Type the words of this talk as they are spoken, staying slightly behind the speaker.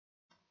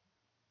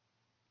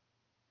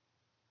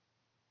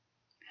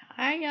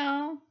Hi,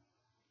 y'all.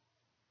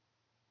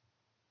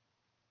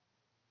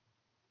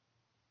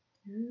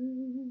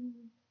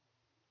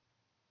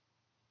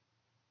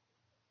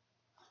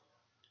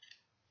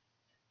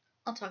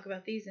 I'll talk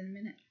about these in a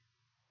minute.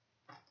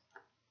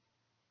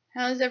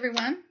 How's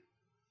everyone?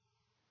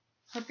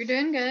 Hope you're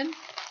doing good.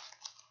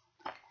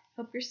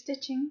 Hope you're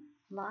stitching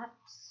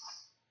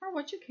lots or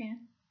what you can.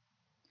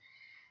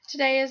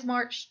 Today is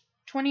March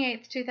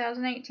 28th,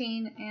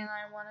 2018, and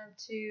I wanted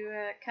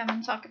to come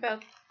and talk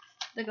about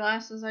the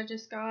glasses I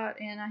just got,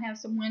 and I have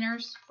some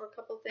winners for a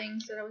couple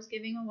things that I was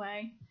giving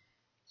away.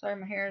 Sorry,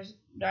 my hair is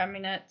driving me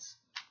nuts.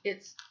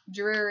 It's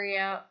dreary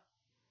out,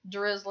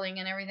 drizzling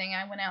and everything.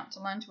 I went out to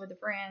lunch with a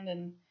friend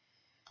and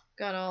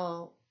got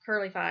all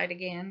curly-fied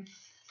again,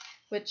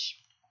 which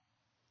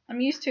I'm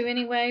used to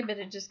anyway, but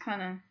it just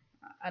kind of,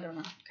 I don't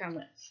know, kind of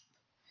went.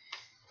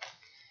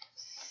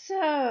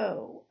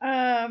 So,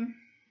 I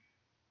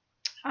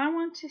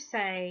want to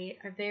say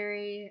a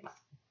very,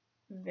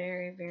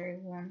 very, very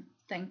warm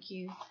thank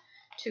you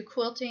to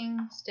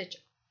Quilting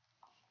Stitches.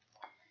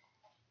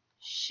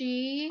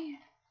 She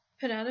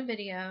put out a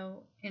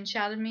video and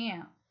shouted me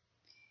out,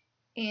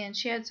 and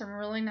she had some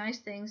really nice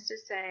things to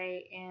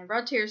say and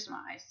brought tears to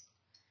my eyes.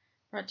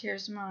 Brought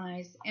tears to my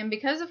eyes. And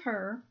because of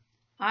her,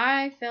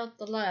 I felt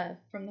the love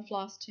from the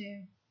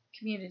Flosstube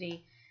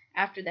community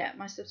after that.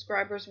 My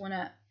subscribers went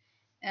up,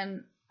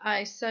 and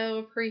I so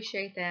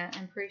appreciate that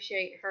and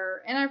appreciate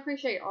her, and I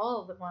appreciate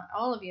all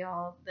of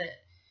y'all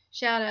that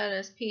shout out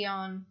us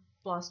peon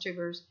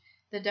Flosstubers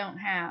that don't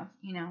have,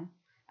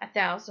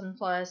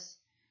 1,000+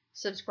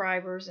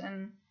 subscribers,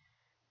 and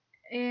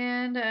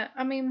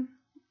I mean,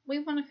 we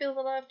want to feel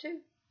the love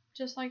too,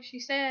 just like she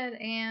said,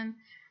 and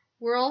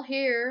we're all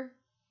here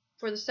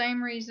for the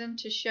same reason,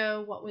 to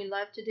show what we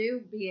love to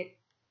do, be it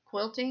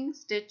quilting,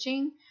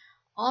 stitching,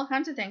 all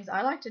kinds of things.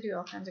 I like to do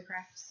all kinds of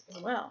crafts as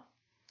well.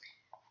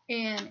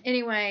 And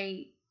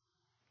anyway,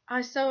 I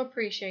so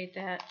appreciate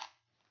that.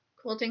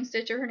 Quilting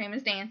Stitcher, her name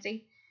is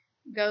Nancy.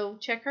 Go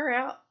check her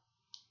out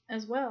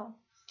as well.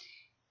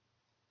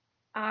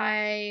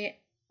 I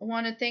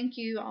want to thank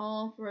you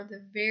all for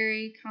the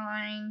very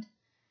kind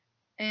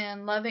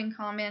and loving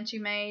comments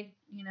you made,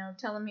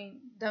 telling me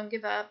don't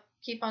give up,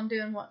 keep on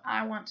doing what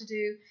I want to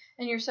do.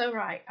 And you're so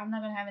right. I'm not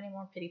going to have any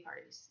more pity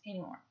parties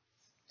anymore.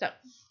 So,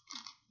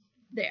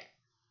 there.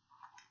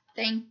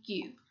 Thank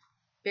you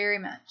very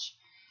much.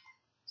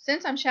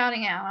 Since I'm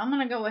shouting out, I'm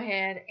going to go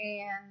ahead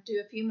and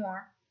do a few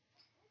more.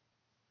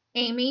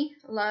 Amy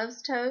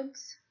loves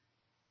toads.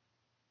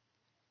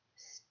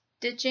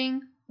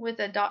 Stitching with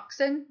a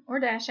dachshund or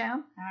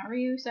dachshund, however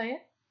you say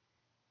it.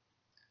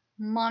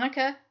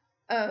 Monica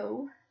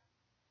O.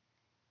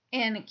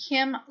 And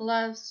Kim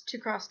loves to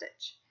cross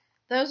stitch.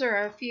 Those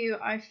are a few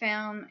I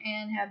found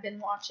and have been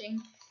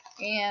watching.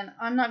 And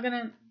I'm not going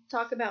to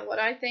talk about what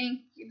I think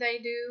they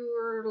do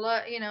or,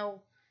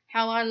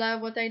 how I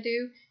love what they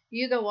do.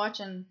 You go watch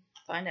and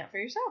find out for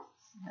yourself.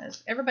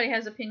 Everybody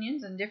has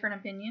opinions and different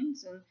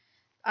opinions. And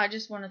I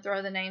just want to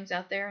throw the names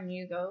out there, and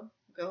you go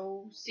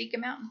seek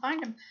them out and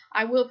find them.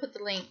 I will put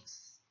the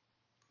links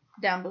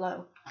down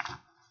below.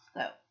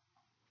 So,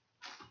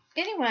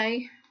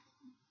 anyway,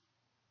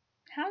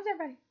 how's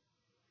everybody?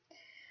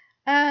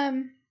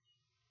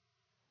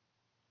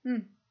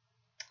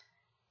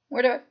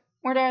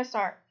 Where do I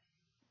start?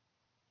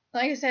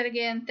 Like I said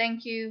again,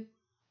 thank you.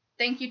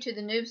 Thank you to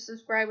the new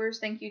subscribers.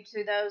 Thank you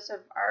to those who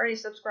have already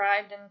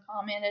subscribed and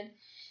commented.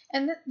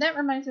 And that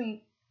reminds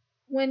me,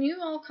 when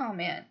you all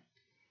comment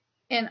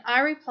and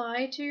I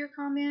reply to your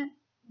comment,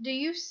 do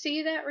you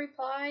see that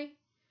reply?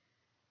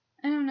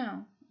 I don't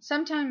know.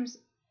 Sometimes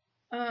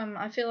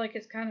I feel like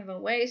it's kind of a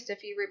waste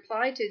if you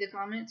reply to the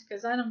comments,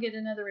 because I don't get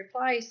another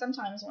reply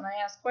sometimes when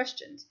I ask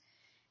questions.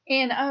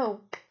 And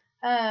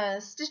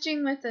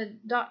stitching with a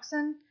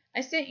dachshund,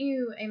 I sent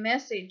you a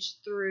message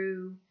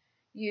through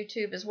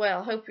YouTube as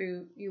well. Hope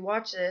you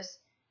watch this.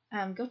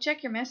 Go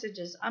check your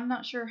messages. I'm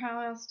not sure how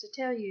else to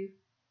tell you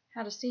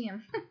how to see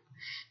them.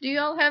 Do you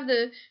all have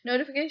the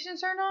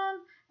notifications turned on?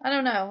 I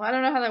don't know. I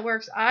don't know how that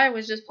works. I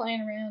was just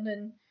playing around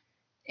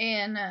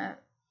and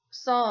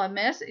saw a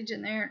message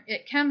in there.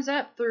 It comes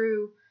up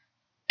through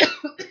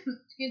excuse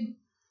me.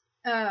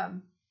 I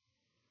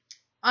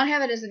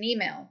have it as an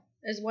email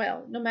as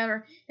well. No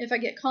matter if I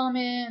get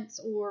comments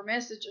or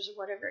messages or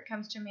whatever, it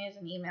comes to me as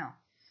an email.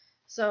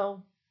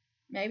 So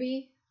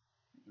maybe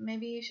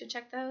you should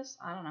check those.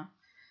 I don't know.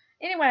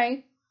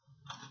 Anyway,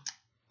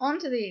 on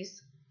to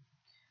these.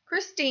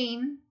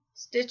 Christine,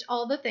 Stitch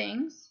All the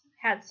Things,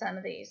 had some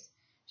of these.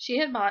 She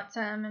had bought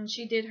some and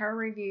she did her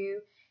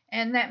review,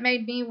 and that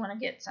made me want to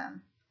get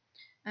some.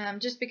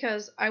 Just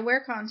because I wear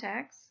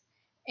contacts,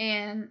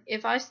 and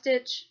if I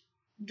stitch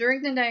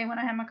during the day when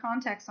I have my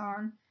contacts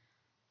on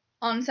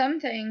some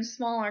things,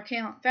 smaller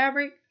count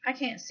fabric, I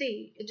can't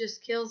see. It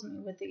just kills me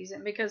with these,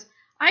 and because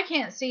I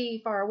can't see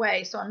far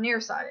away, so I'm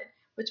nearsighted,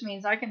 which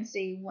means I can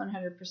see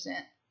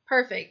 100%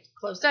 perfect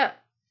close up.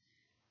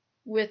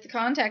 With the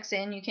contacts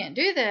in, you can't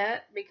do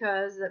that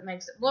because that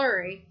makes it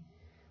blurry.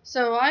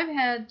 So I've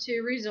had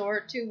to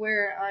resort to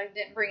where I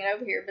didn't bring it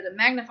over here, but a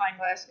magnifying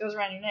glass goes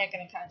around your neck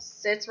and it kind of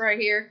sits right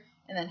here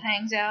and then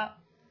hangs out.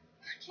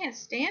 I can't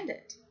stand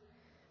it.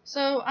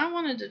 So I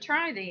wanted to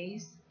try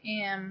these,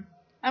 and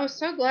I was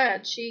so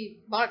glad she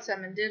bought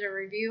some and did a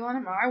review on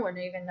them, or I wouldn't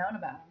have even known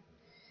about them.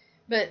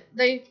 But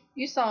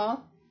you saw,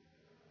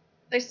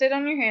 they sit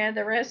on your head.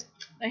 The rest,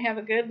 they have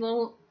a good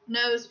little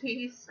nose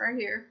piece right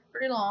here,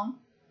 pretty long.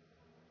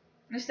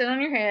 They sit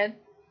on your head.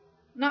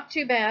 Not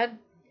too bad.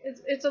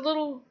 It's a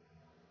little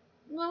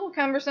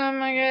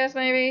cumbersome, I guess,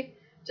 maybe,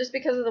 just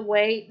because of the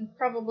weight, and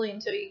probably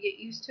until you get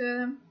used to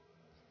them.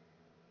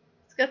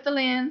 It's got the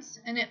lens,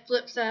 and it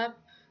flips up.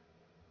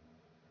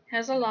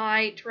 Has a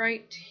light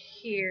right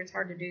here. It's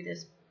hard to do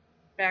this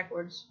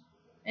backwards.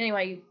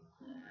 Anyway,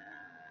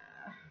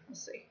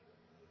 let's see.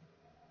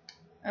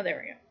 Oh, there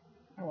we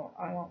go.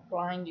 I won't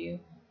blind you.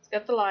 It's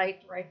got the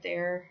light right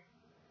there.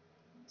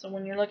 So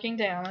when you're looking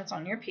down, it's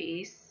on your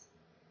piece.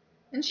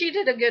 And she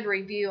did a good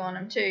review on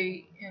them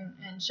too,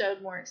 and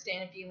showed more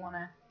extent if you want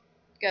to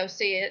go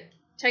see it.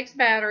 Takes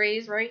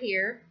batteries right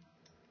here.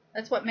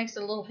 That's what makes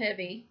it a little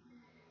heavy.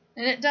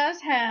 And it does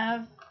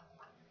have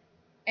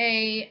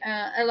a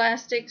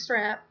elastic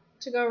strap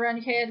to go around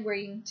your head where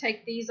you can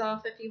take these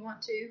off if you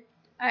want to.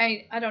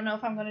 I don't know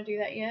if I'm going to do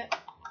that yet.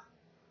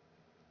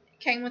 It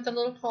came with a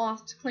little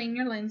cloth to clean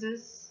your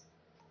lenses.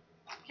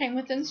 Came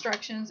with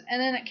instructions, and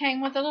then it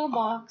came with a little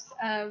box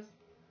of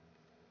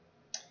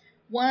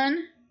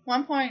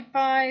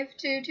 1.5,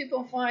 2,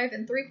 2.5,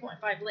 and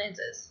 3.5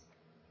 lenses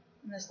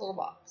in this little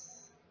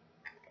box.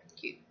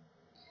 Cute.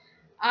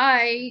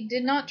 I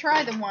did not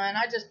try the one.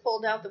 I just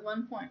pulled out the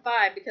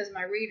 1.5 because of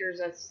my readers.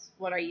 That's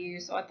what I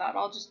use, so I thought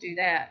I'll just do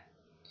that.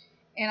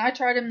 And I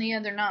tried them the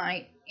other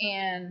night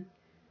and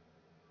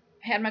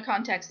had my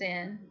contacts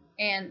in,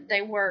 and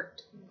they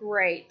worked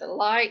great. The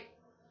light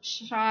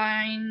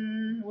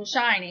was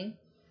shining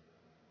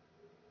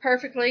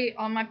perfectly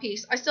on my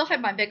piece. I still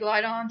have my big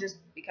light on just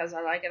because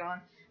I like it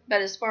on.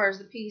 But as far as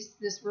the piece,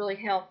 this really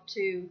helped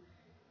to,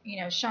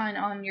 shine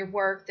on your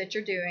work that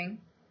you're doing.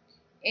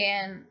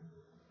 And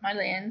my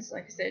lens,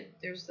 like I said,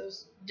 there's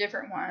those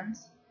different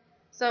ones.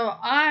 So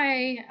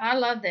I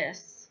love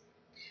this.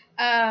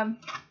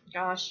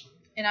 Gosh,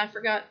 and I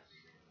forgot.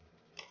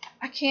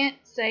 I can't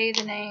say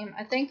the name.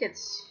 I think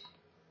it's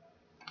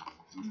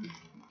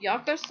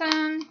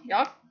Yoctosun.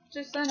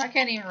 I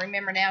can't even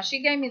remember now.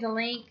 She gave me the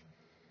link,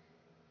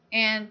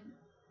 and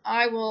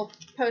I will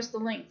post the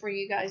link for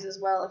you guys as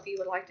well if you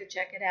would like to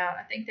check it out.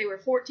 I think they were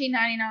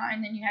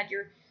 $14.99. Then you had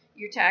your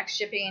tax,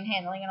 shipping, and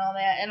handling and all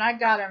that. And I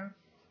got them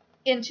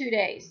in 2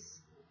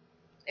 days.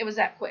 It was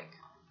that quick.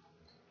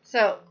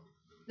 So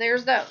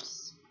there's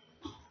those.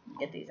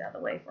 Get these out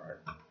of the way for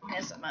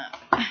mess them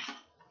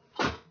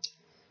up.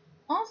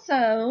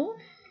 Also,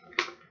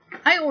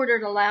 I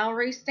ordered a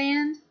Lowry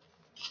stand.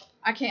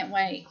 I can't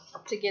wait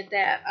to get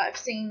that. I've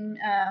seen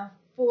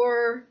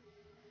 4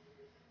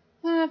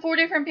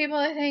 different people,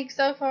 I think,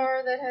 so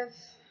far that have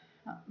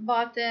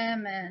bought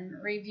them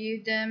and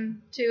reviewed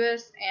them to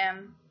us.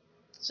 And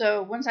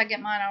so once I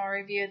get mine, I'll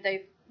review it.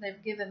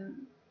 They've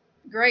given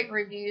great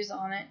reviews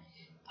on it.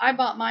 I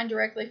bought mine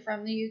directly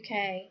from the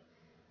UK.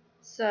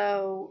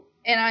 So,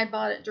 and I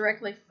bought it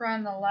directly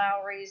from the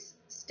Lowry's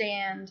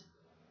stand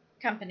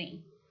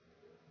company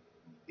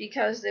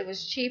because it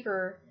was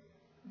cheaper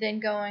than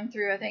going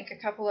through. I think a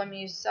couple of them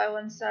used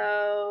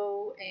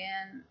so-and-so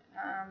and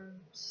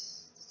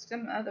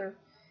some other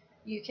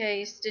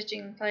UK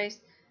stitching place.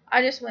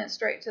 I just went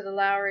straight to the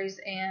Lowry's,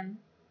 and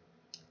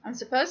I'm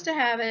supposed to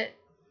have it,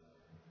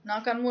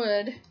 knock on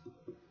wood,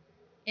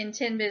 in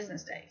 10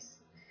 business days.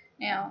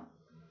 Now,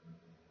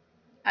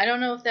 I don't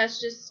know if that's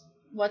just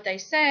what they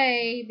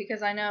say,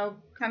 because I know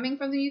coming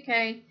from the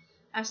UK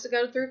has to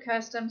go through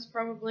customs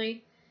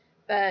probably,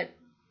 but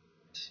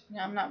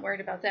I'm not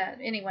worried about that.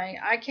 Anyway,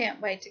 I can't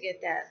wait to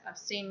get that. I've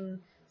seen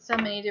so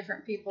many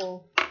different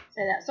people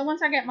say that. So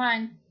once I get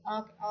mine,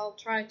 I'll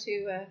try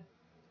to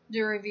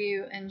do a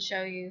review and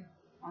show you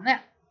on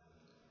that.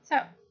 So,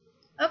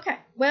 okay.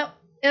 Well,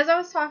 as I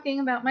was talking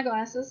about my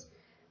glasses,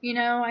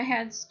 I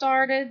had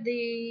started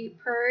the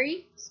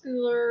Prairie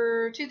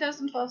Schooler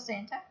 2012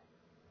 Santa.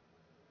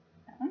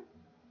 That one.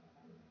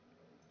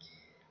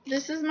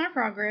 This is my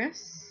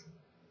progress.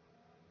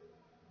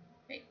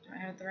 Wait, do I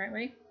have it the right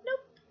way? Nope.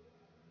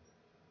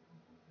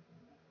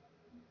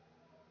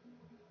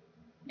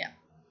 Yeah.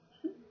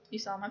 You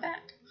saw my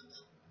back.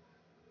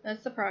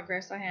 That's the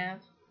progress I have.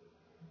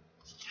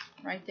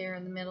 Right there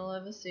in the middle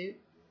of a suit.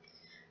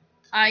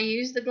 I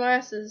used the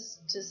glasses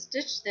to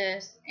stitch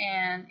this,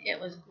 and it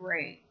was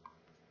great.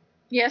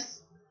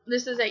 Yes,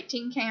 this is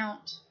 18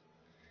 count,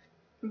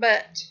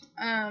 but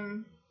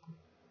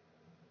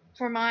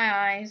for my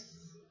eyes,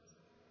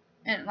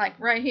 and like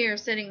right here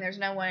sitting, there's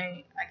no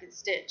way I could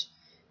stitch.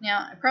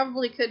 Now, I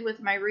probably could with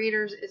my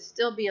readers. It'd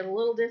still be a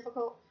little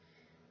difficult,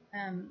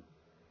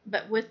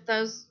 but with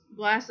those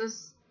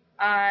glasses,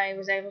 I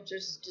was able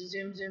just to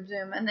zoom,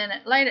 and then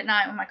late at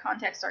night when my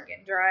contacts start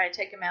getting dry, I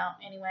take them out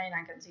anyway, and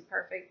I can see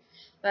perfect.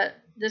 But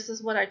this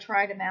is what I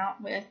tried them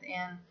out with,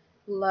 and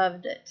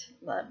Loved it.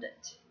 Loved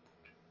it.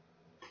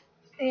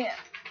 And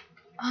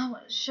I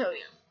want to show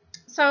you.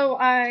 So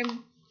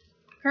I'm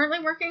currently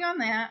working on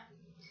that.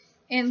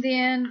 And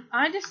then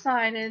I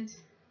decided,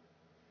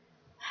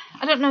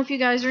 I don't know if you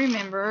guys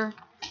remember,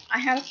 I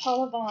had a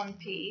Polygon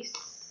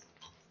piece.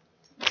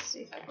 Let's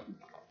see if I can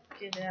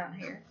get it out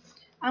here.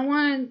 I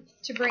wanted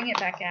to bring it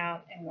back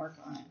out and work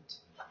on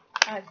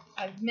it.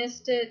 I've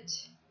missed it.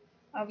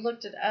 I've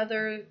looked at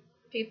other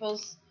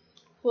people's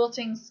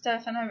quilting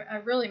stuff, and I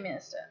really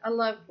missed it. I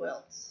love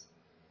quilts.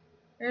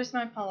 There's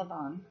my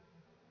Polygon.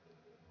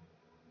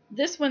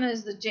 This one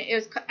is it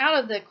was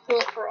out of the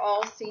Quilt for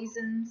All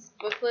Seasons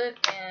booklet,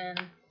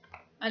 and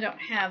I don't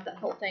have that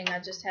whole thing. I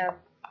just have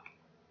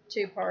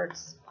 2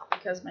 parts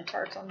because my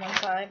chart's on one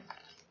side.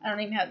 I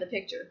don't even have the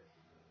picture,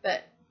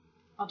 but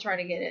I'll try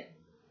to get it.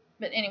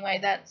 But anyway,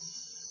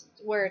 that's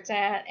where it's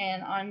at,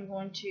 and I'm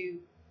going to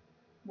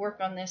work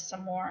on this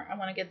some more. I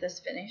want to get this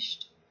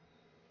finished.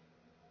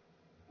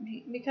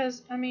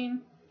 Because, I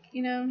mean,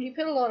 you know, you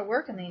put a lot of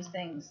work in these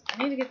things.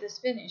 I need to get this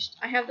finished.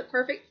 I have the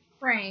perfect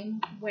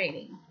frame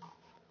waiting.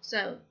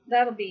 So,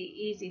 that'll be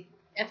easy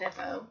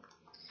FFO.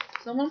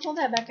 So, I'm going to pull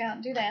that back out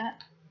and do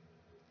that.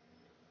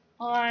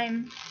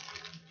 I'm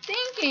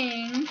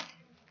thinking,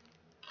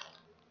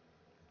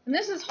 and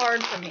this is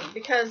hard for me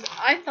because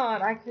I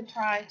thought I could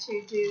try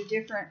to do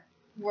different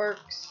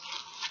works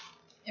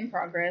in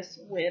progress,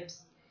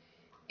 WIPs,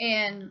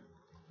 and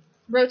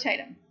rotate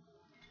them.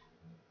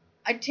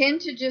 I tend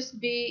to just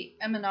be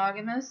a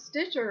monogamous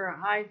stitcher.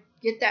 I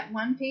get that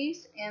one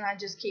piece and I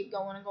just keep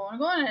going and going and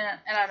going,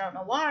 and I don't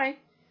know why.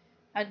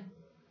 I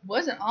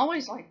wasn't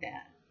always like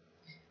that.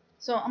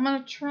 So I'm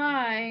going to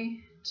try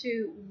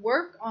to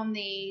work on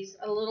these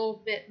a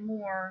little bit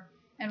more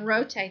and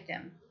rotate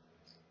them.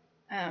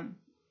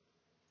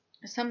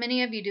 So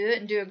many of you do it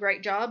and do a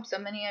great job. So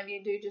many of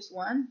you do just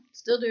one,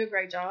 still do a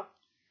great job.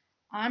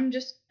 I'm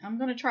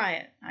going to try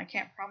it. I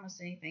can't promise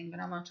anything,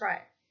 but I'm going to try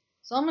it.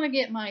 So I'm going to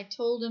get my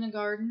Told in a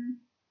Garden.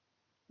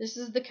 This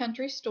is the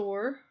country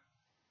store.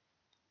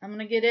 I'm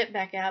going to get it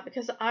back out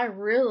because I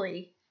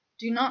really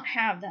do not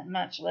have that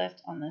much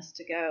left on this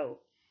to go.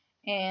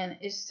 And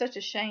it's such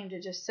a shame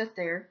to just sit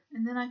there.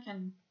 And then I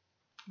can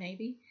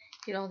maybe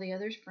get all the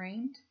others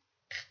framed.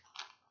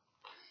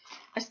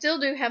 I still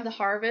do have the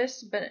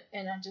Harvest,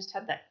 and I just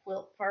had that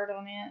quilt part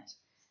on it.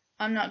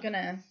 I'm not going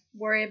to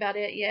worry about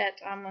it yet.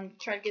 I'm going to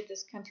try to get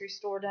this country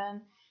store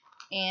done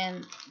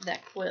and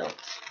that quilt.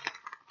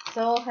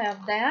 So I'll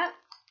have that,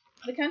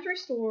 the country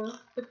store,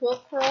 the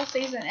Quilt for All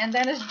Season, and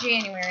that is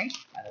January,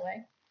 by the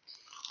way.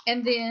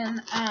 And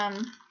then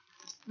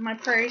my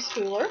Prairie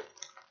Schooler.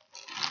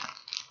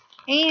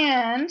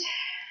 And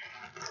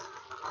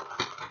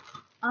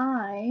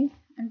I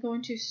am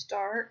going to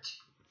start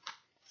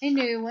a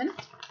new one.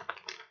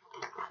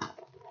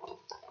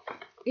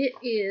 It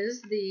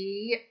is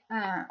the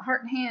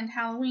Heart and Hand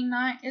Halloween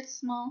Night. It's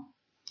small.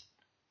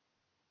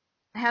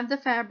 I have the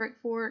fabric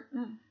for it.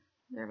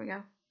 There we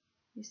go.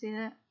 You see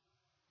that?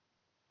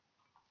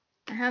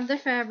 I have the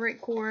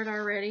fabric for it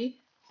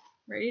already.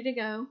 Ready to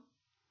go.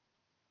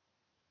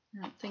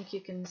 I don't think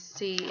you can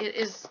see. It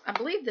is, I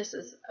believe this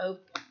is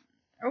open.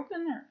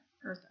 Open or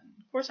earthen?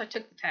 Of course I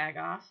took the tag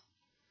off.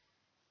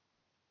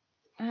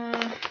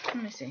 Let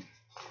me see.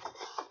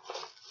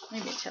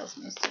 Maybe it tells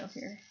me it's still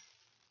here.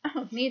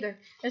 Oh, neither.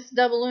 It's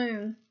double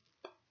loom.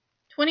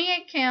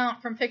 28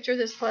 count from Picture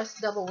This Plus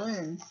double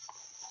loom.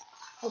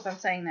 Hope I'm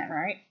saying that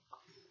right.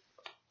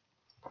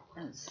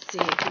 Let's see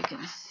if you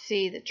can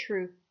see the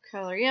true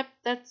color. Yep,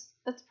 that's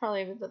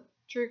probably the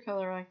true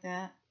color like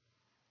that.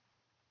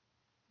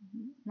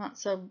 Not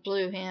so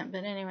blue hint,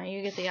 but anyway,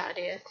 you get the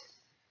idea.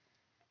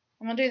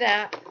 I'm going to do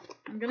that.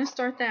 I'm going to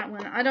start that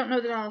one. I don't know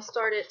that I'll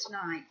start it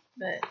tonight,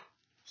 but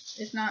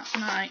if not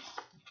tonight,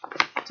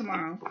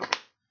 tomorrow.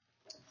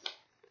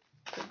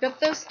 I've got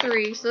those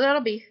 3, so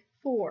that'll be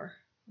 4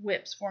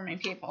 WIPs for me,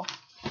 people.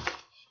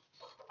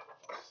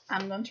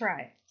 I'm going to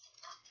try it.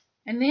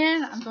 And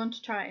then I'm going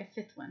to try a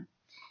 5th one.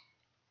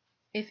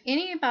 If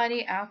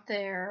anybody out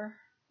there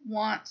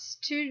wants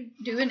to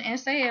do an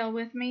SAL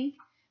with me,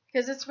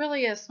 because it's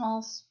really a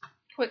small,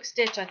 quick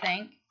stitch, I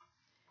think,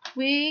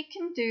 we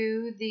can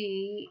do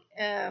the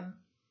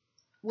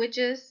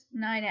Witches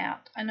Night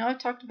Out. I know I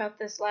talked about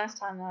this last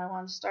time that I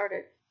wanted to start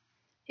it.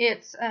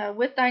 It's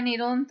With Thy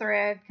Needle and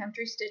Thread,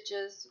 Country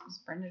Stitches. It's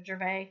Brenda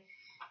Gervais.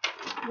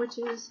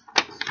 Witches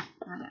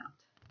Night Out.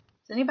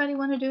 Does anybody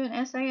want to do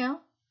an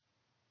SAL?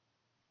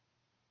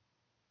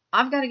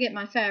 I've got to get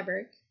my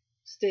fabric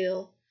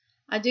still.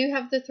 I do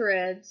have the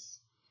threads,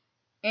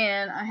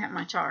 and I have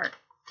my chart.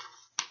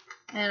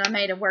 And I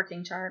made a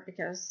working chart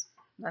because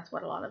that's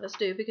what a lot of us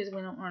do because we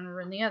don't want to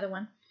ruin the other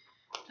one.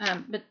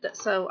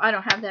 So I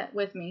don't have that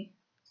with me.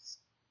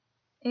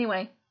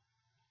 Anyway,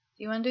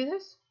 do you want to do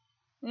this?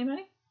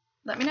 Anybody?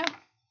 Let me know.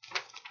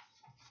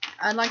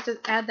 I'd like to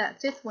add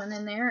that 5th one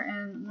in there,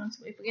 and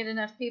if we get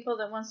enough people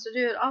that wants to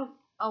do it,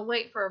 I'll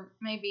wait for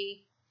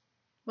maybe.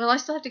 Well, I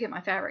still have to get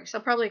my fabric, so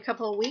probably a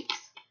couple of weeks.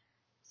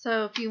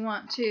 So if you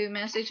want to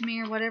message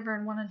me or whatever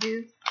and want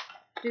to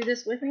do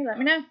this with me, let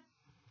me know.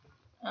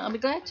 I'll be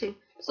glad to.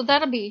 So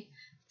that'll be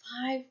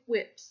 5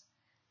 WIPs.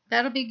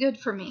 That'll be good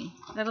for me.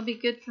 That'll be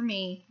good for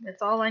me.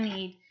 That's all I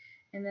need.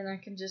 And then I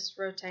can just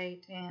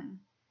rotate and,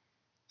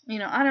 you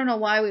know, I don't know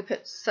why we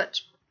put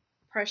such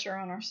pressure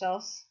on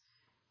ourselves,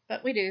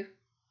 but we do.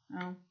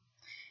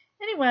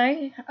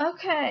 Anyway,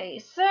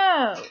 okay,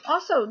 so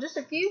also just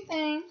a few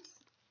things,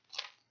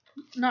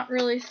 not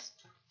really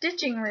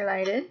stitching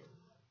related,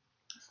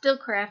 still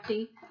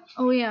crafty.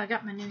 Oh yeah, I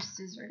got my new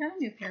scissors. I got a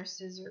new pair of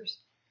scissors,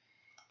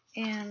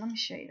 and let me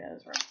show you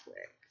those real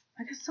quick.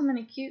 I got so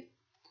many cute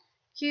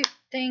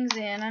things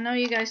in. I know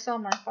you guys saw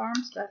my farm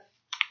stuff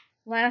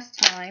last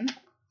time.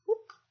 Whoop.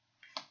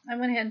 I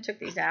went ahead and took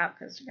these out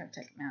because I got to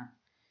take them out.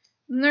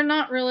 And they're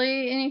not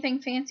really anything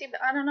fancy,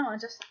 but I don't know.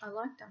 I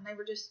liked them. They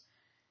were just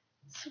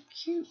so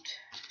cute.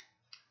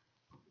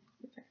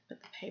 If I can put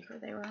the paper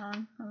they were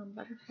on, a little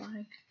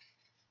butterfly.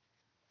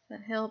 Does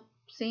that help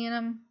seeing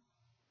them?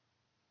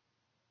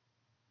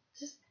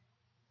 Just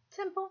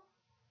simple.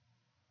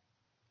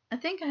 I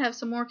think I have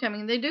some more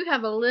coming. They do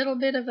have a little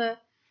bit of a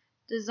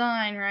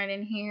design right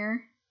in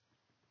here.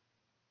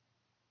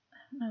 I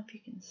don't know if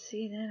you can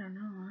see that or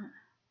not.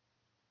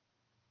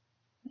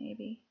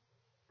 Maybe.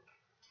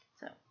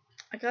 So,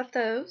 I got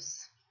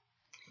those.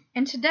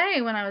 And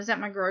today when I was at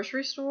my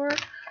grocery store,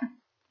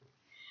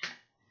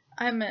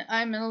 I'm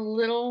in a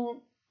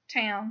little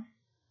town,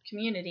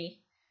 community.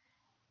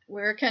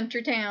 We're a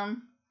country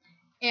town.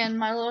 And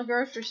my little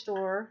grocery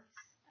store,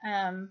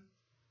 the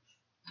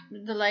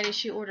lady,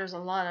 she orders a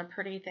lot of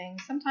pretty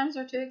things. Sometimes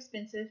they're too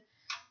expensive.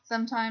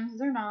 Sometimes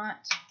they're not.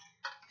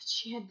 But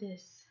she had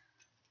this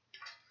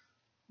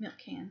milk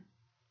can.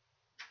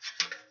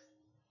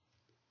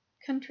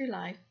 Country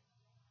Life.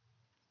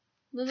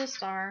 Little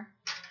star.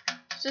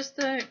 It's just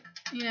the,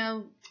 you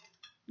know,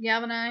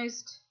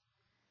 galvanized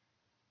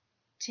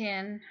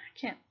tin. I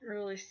can't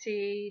really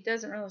see. It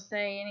doesn't really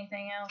say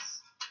anything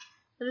else.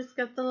 But it's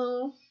got the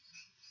little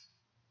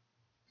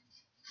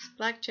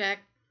black check.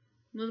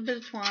 A little bit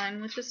of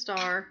twine with the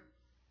star.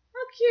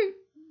 How cute.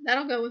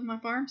 That'll go with my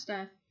farm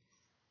stuff.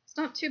 It's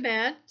not too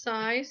bad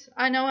size.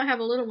 I know I have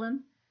a little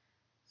one.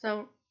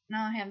 So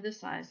now I have this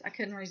size. I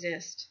couldn't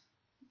resist.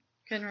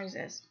 Couldn't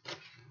resist.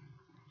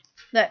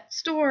 That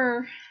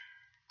store,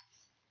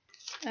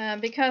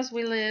 because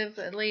we live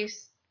at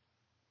least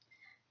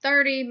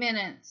 30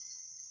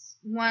 minutes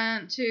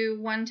to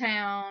one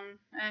town,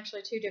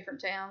 actually 2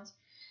 different towns,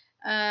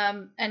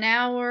 an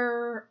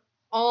hour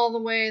all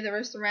the way the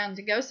rest around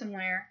to go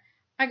somewhere,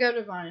 I go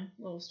to my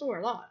little store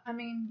a lot. I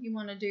mean, you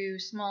want to do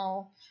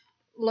small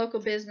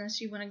local business,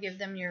 you want to give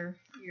them your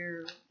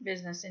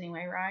business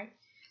anyway, right?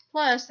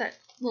 Plus, that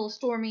little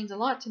store means a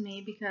lot to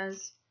me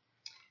because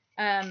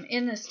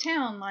in this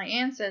town, my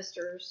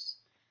ancestors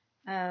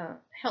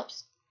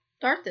helped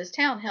start this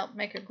town, helped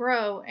make it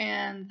grow,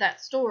 and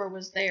that store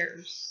was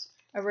theirs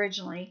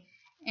originally.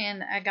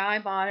 And a guy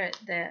bought it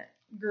that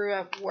grew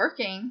up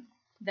working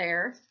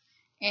there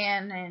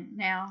and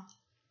now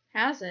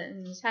has it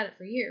and has had it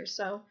for years.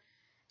 So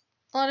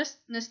a lot of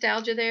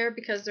nostalgia there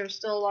because there's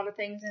still a lot of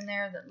things in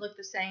there that look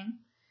the same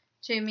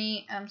to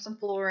me. Some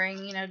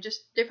flooring, you know,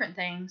 just different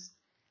things.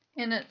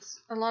 And it's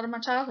a lot of my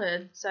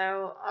childhood,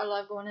 so I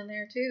love going in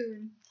there too.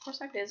 And of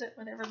course I visit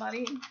with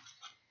everybody.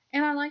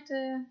 And I like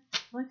to,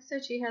 like I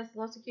said, she has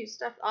lots of cute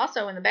stuff.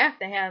 Also in the back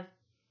they have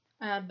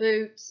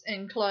boots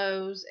and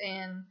clothes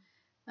and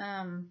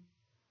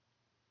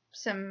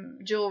some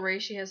jewelry.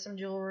 She has some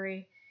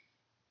jewelry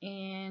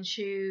and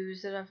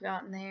shoes that I've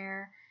gotten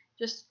there.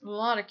 Just a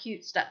lot of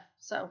cute stuff.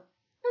 So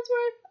that's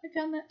where I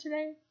found that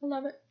today. I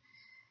love it.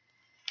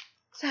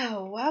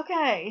 So,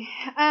 okay.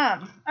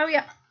 Oh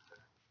yeah.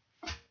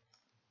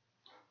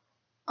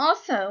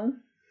 Also,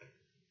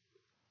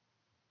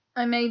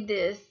 I made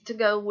this to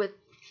go with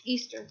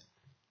Easter.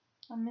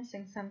 I'm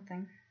missing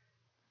something.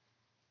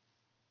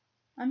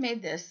 I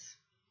made this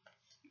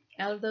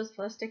out of those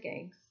plastic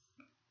eggs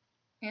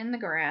and the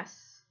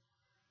grass.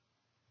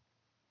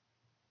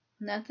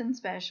 Nothing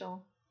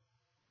special.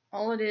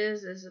 All it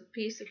is a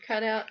piece of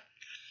cutout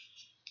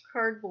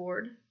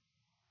cardboard.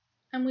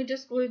 And we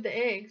just glued the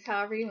eggs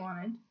however you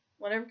wanted,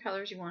 whatever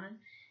colors you wanted,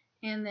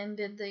 and then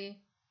did the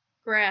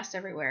grass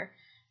everywhere.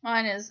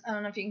 Mine is, I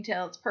don't know if you can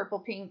tell, it's purple,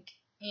 pink,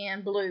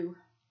 and blue.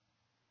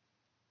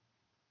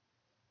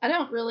 I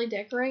don't really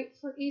decorate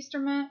for Easter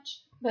much,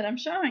 but I'm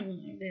showing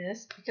you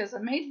this because I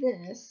made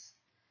this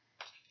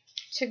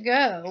to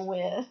go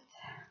with,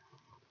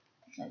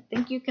 I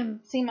think you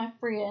can see my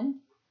friend,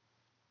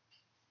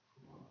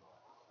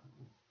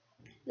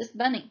 this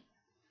bunny.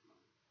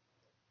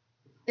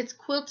 It's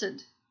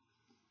quilted.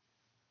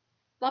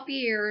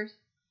 Floppy ears.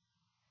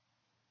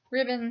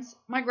 Ribbons.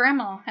 My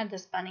grandma had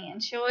this bunny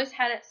and she always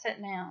had it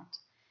sitting out.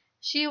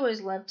 She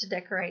always loved to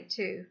decorate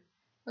too.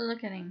 But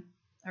look at him.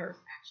 Or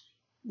actually,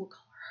 we'll call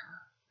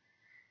her.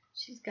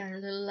 She's got her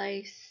little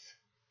lace.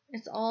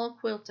 It's all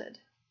quilted.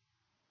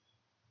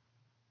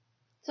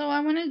 So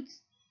I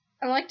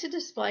like to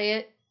display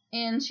it,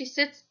 and she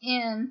sits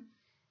in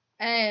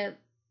a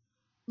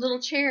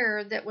little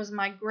chair that was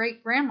my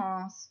great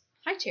grandma's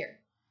high chair.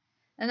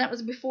 And that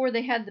was before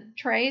they had the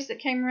trays that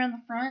came around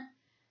the front.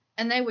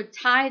 and they would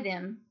tie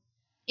them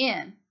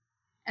in.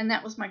 And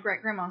that was my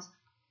great-grandma's.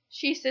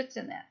 She sits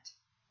in that.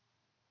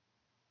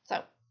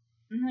 So,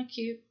 isn't that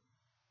cute?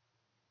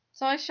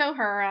 So I show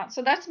her out.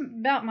 So that's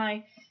about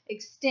my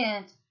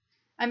extent.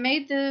 I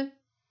made the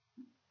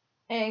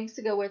eggs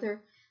to go with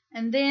her.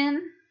 And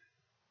then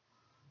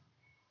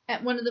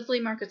at one of the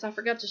flea markets, I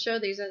forgot to show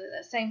these at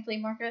that same flea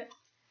market,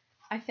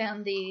 I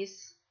found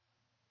these.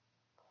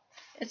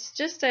 It's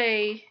just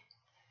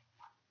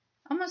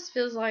almost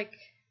feels like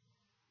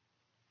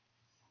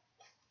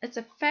it's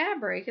a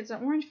fabric. It's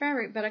an orange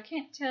fabric, but I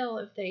can't tell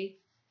if it's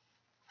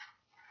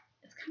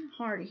kind of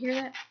hard. You hear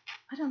that?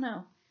 I don't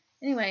know.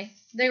 Anyway,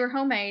 they were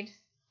homemade,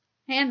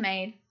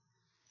 handmade.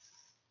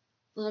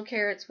 Little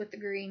carrots with the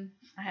green.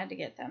 I had to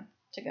get them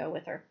to go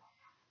with her.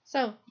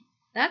 So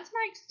that's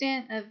my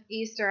extent of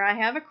Easter. I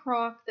have a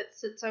crock that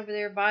sits over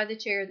there by the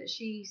chair that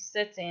she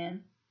sits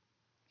in.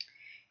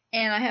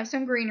 And I have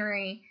some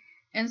greenery.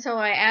 And so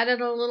I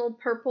added a little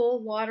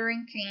purple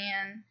watering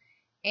can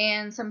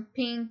and some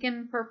pink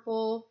and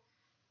purple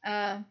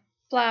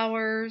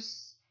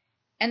flowers.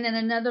 And then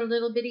another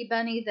little bitty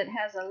bunny that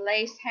has a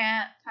lace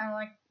hat, kind of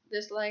like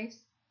this lace.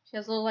 She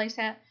has a little lace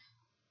hat.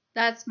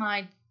 That's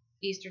my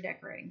Easter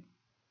decorating.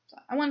 So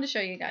I wanted to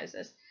show you guys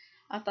this.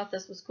 I thought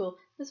this was cool.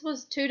 This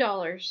was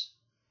 $2.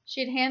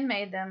 She'd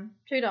handmade them.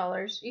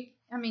 $2.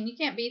 I mean, you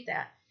can't beat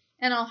that.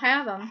 And I'll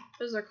have them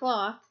because they're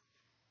cloth.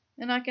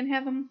 And I can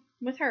have them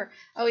with her.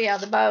 Oh yeah,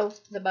 the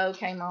bow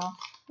came off.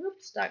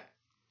 Oops, stuck.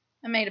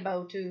 I made a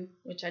bow too,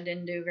 which I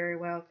didn't do very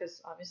well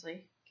because obviously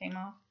it came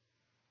off.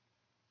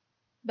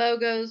 Bow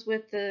goes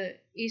with the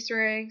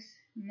Easter eggs,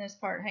 and this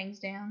part hangs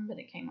down, but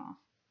it came off.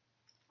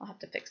 I'll have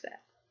to fix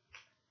that.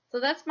 So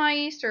that's my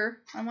Easter.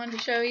 I wanted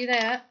to show you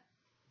that.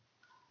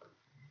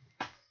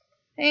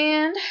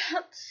 And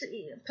let's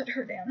see, put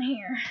her down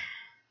here.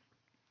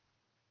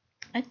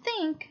 I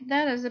think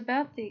that is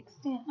about the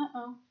extent.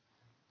 Uh-oh.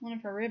 One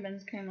of her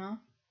ribbons came off.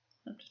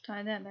 I'll have to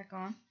tie that back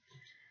on.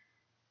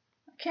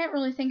 I can't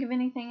really think of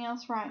anything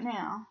else right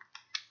now.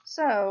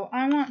 So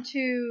I want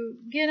to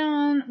get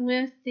on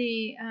with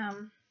the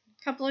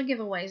couple of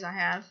giveaways I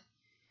have.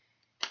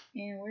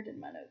 And where did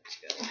my notes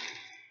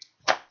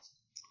go?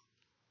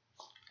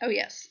 Oh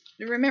yes.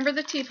 Remember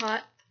the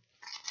teapot.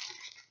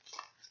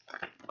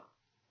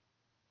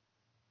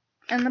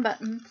 And the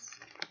buttons.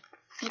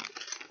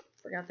 Oops,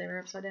 forgot they were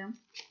upside down.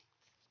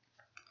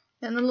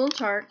 And the little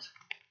chart.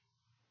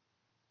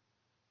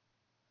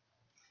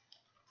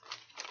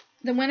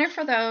 The winner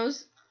for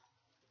those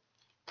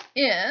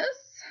is,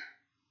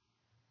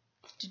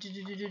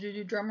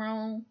 drum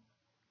roll,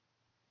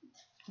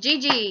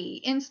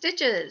 Gigi In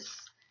Stitches.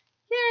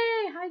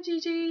 Yay! Hi,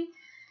 Gigi.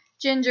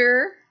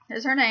 Ginger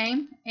is her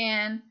name,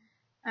 and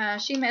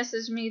she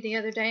messaged me the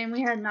other day, and we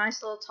had a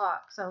nice little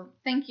talk. So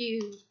thank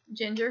you,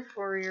 Ginger,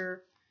 for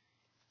your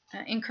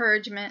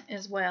encouragement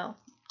as well.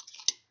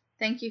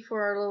 Thank you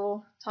for our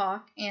little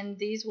talk, and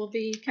these will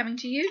be coming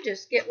to you.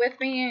 Just get with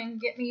me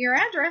and get me your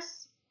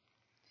address.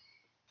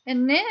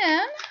 And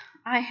then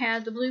I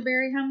had the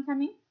Blueberry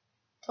Homecoming,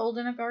 told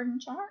in a garden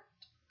chart.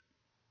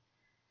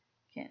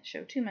 Can't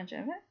show too much of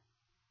it.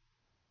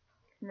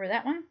 Remember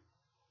that one?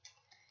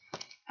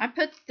 I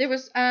put, there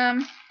was,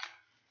 let's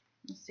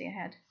see,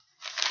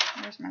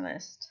 where's my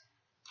list?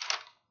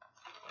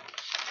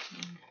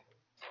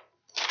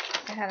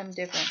 I had them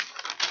different.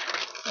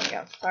 There we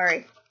go,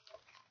 sorry.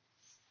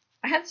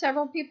 I had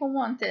several people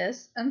want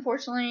this.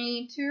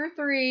 Unfortunately, 2 or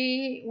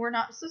 3 were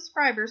not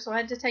subscribers, so I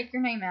had to take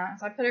your name out.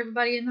 So I put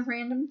everybody in the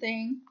random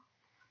thing.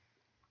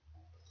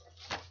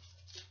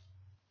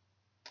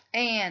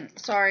 And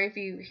sorry if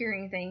you hear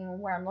anything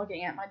when I'm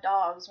looking at my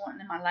dogs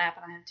wanting in my lap,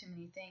 and I have too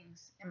many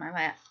things in my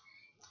lap.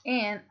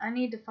 And I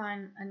need to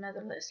find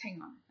another list.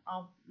 Hang on.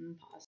 I'll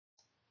pause.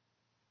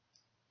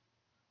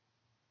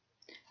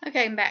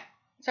 Okay, I'm back.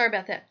 Sorry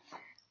about that.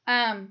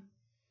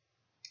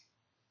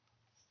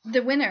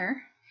 The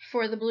winner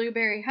for the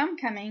Blueberry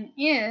Homecoming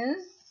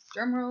is,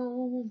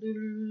 drumroll,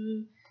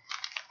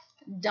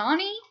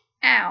 Dawny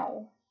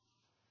Owl.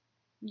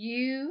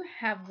 You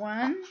have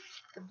won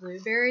the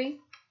Blueberry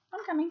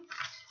Homecoming.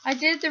 I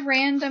did the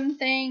random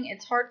thing.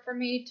 It's hard for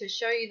me to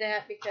show you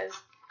that because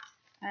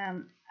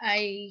I'm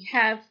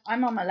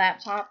on my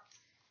laptop,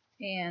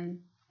 and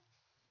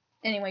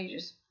anyway, you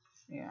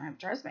don't have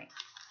to trust me.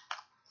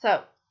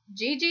 So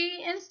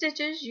Gigi In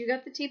Stitches, you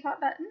got the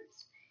teapot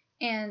buttons,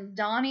 and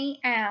Dawny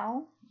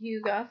Owl,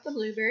 you got the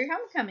Blueberry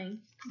Homecoming.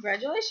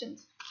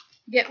 Congratulations.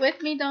 Get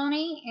with me,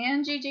 Dawny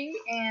and Gigi,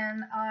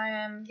 and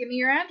give me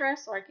your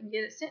address so I can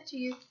get it sent to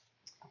you.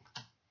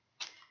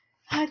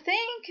 I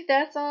think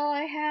that's all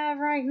I have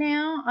right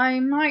now. I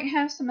might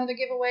have some other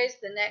giveaways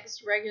the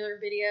next regular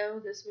video.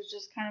 This was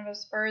just kind of a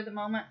spur of the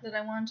moment that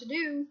I wanted to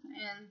do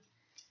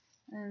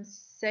and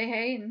say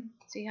hey and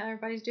see how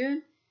everybody's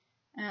doing.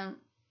 Sorry,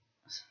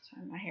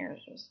 my hair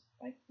is just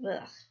like,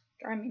 ugh,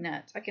 driving me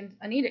nuts.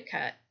 I need it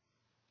cut.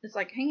 It's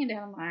like hanging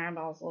down my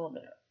eyeballs a little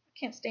bit. I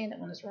can't stand it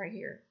when it's right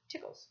here. It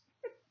tickles.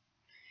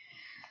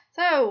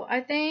 So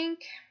I think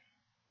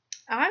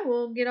I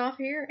will get off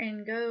here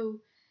and go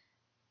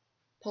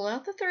pull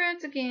out the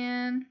threads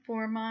again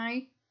for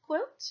my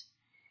quilt.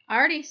 I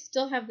already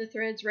still have the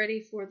threads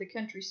ready for the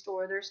country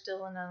store. They're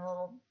still in a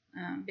little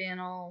bin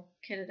all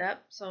kitted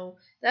up, so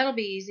that'll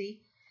be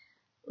easy.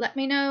 Let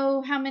me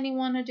know how many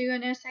want to do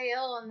an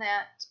SAL on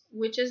that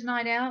Witch's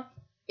Night Out.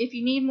 If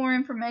you need more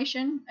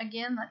information,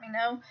 again, let me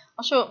know.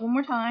 I'll show it one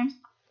more time.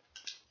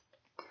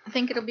 I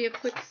think it'll be a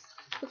quick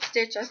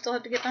stitch. I still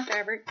have to get my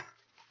fabric.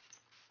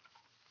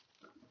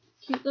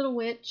 Cute little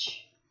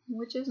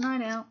Witch's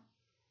Night Out.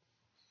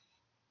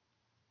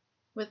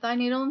 With thy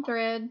needle and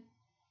thread.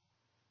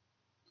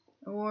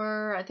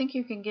 Or I think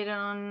you can get it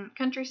on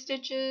Country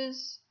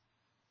Stitches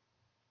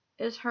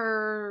is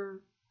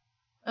her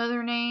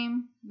other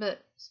name,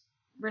 but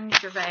Brenda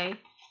Gervais.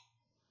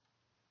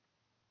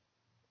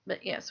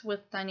 But yes, with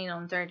thy needle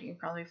and thread, you can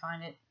probably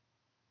find it.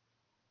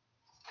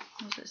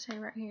 What does it say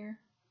right here?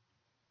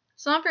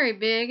 It's not very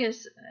big.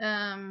 It's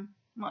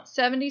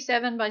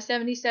 77 by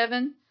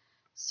 77.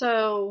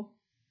 So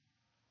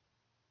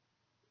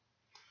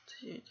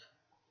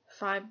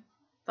 5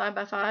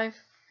 by 5.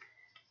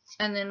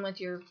 And then with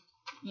your,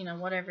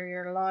 whatever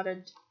your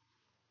allotted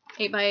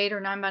 8 by 8 or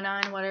 9 by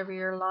 9, whatever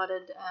your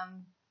allotted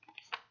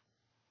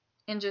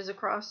inches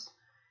across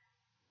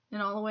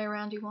and all the way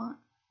around you want.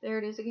 There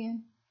it is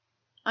again.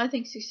 I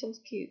think she's so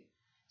cute.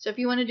 So if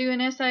you want to do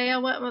an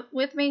SAL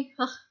with me,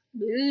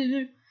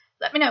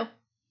 let me know.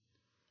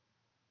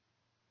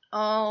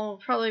 I'll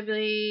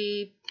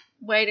probably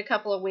wait a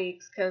couple of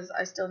weeks because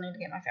I still need to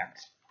get my fabric.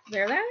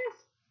 There that is.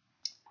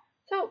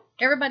 So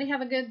everybody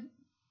have a good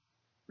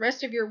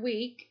rest of your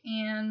week,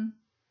 and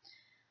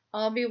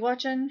I'll be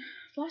watching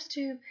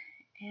Flosstube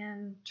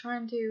and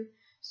trying to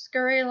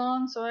scurry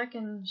along so I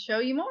can show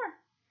you more.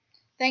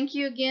 Thank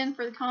you again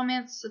for the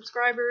comments,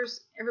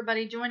 subscribers,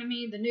 everybody joining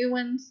me, the new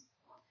ones,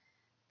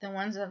 the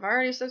ones that have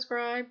already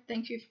subscribed.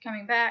 Thank you for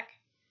coming back.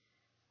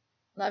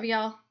 Love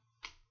y'all.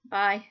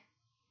 Bye.